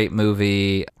is a great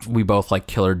movie. We both like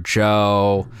Killer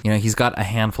Joe. You know, he's got a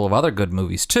handful of other good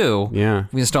movies too. Yeah.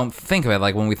 We just don't think of it.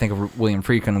 Like when we think of William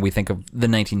Friedkin, we think of the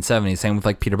 1970s. Same with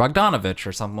like Peter Bogdanovich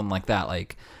or someone like that.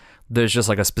 Like there's just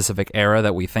like a specific era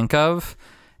that we think of.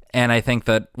 And I think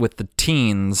that with the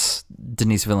teens,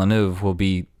 Denis Villeneuve will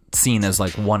be seen as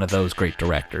like one of those great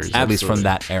directors, at least from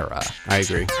that era. I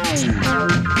agree.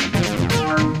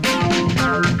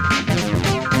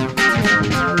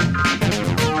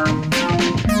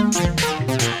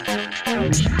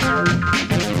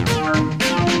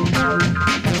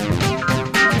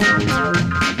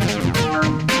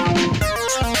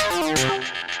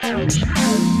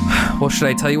 Well, should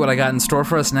I tell you what I got in store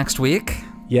for us next week?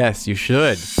 Yes, you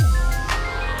should.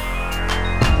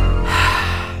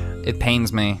 It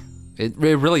pains me. It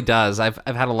really does. I've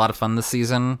had a lot of fun this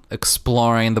season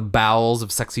exploring the bowels of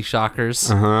sexy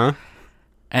shockers. Uh-huh.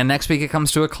 And next week it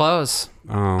comes to a close.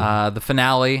 Oh. The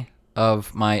finale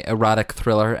of my erotic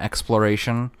thriller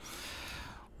exploration.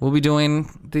 We'll be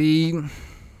doing the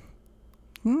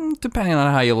depending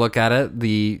on how you look at it,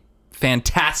 the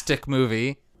fantastic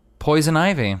movie Poison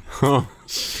Ivy,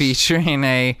 featuring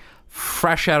a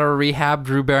fresh out of rehab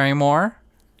Drew Barrymore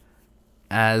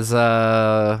as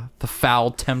the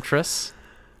foul temptress.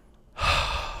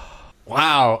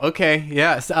 Wow. Okay.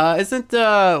 Yes. Isn't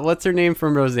what's her name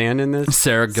from Roseanne in this?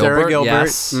 Sarah Gilbert. Sarah Gilbert.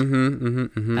 Yes.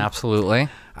 Mm-hmm. Absolutely.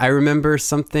 I remember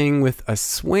something with a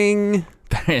swing.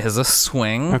 There is a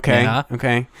swing. Okay. Yeah.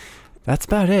 Okay. That's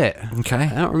about it. Okay.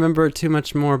 I don't remember too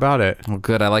much more about it. Well,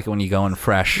 good. I like it when you go in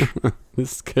fresh.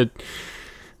 This is good.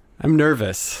 I'm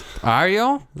nervous. Are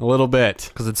you? A little bit.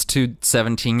 Because it's two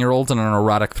 17-year-olds in an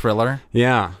erotic thriller,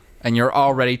 Yeah. and you're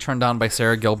already turned on by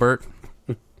Sarah Gilbert.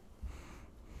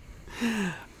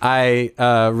 I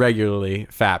regularly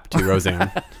fap to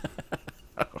Roseanne.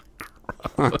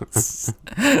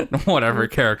 Whatever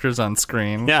characters on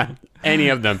screen. Yeah. Any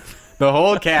of them. The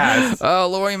whole cast. Oh,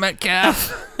 Laurie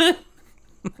Metcalf.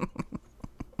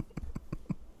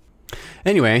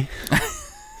 Anyway,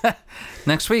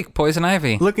 Next week, Poison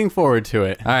Ivy. looking forward to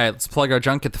it. All right, let's plug our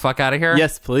junk. Get the fuck out of here.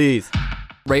 Yes, please.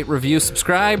 Rate, review,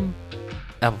 subscribe.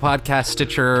 Apple Podcast,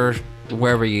 Stitcher,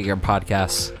 wherever you get your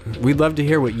podcasts. We'd love to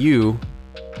hear what you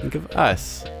think of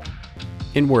us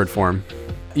in word form.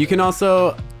 You can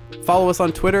also follow us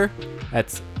on Twitter.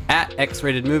 That's at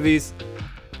XRatedMovies.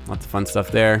 Lots of fun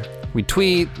stuff there. We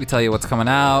tweet. We tell you what's coming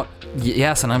out.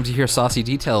 Yeah, sometimes you hear saucy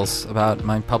details about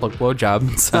my public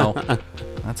blowjob. So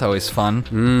that's always fun.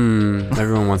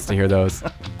 Everyone wants to hear those.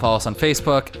 Follow us on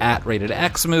Facebook at Rated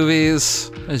X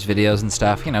Movies. There's videos and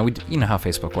stuff. You know, you know how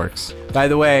Facebook works. By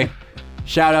the way,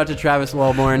 shout out to Travis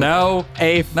Wellborn. No.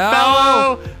 A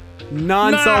fellow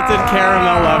non-salted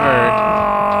caramel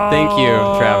lover. Thank you,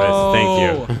 Travis. Thank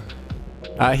you.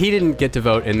 He didn't get to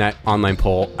vote in that online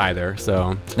poll either,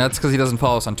 so That's because he doesn't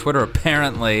follow us on Twitter,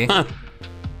 apparently.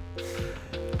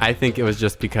 I think it was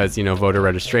just because, voter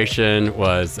registration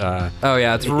was... Oh,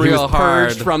 yeah, it's he real was hard.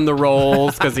 purged from the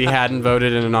rolls because he hadn't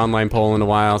voted in an online poll in a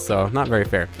while, so not very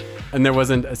fair. And there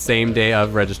wasn't a same day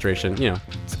of registration.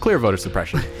 It's clear voter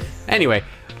suppression. Anyway,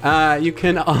 you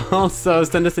can also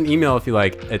send us an email if you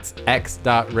like. It's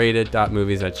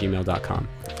x.rated.movies@gmail.com.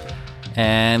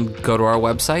 And go to our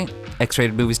website,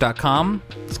 xratedmovies.com.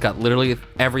 It's got literally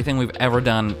everything we've ever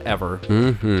done, ever.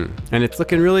 And it's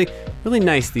looking really, really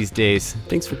nice these days.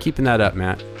 Thanks for keeping that up,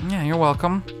 Matt. Yeah, you're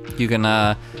welcome. You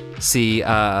can see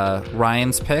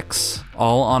Ryan's picks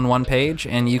all on one page,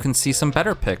 and you can see some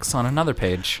better picks on another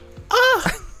page.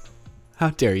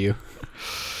 How dare you?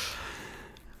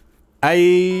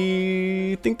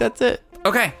 I think that's it.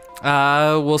 Okay.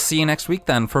 We'll see you next week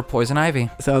then for Poison Ivy.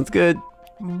 Sounds good.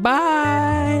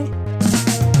 Bye.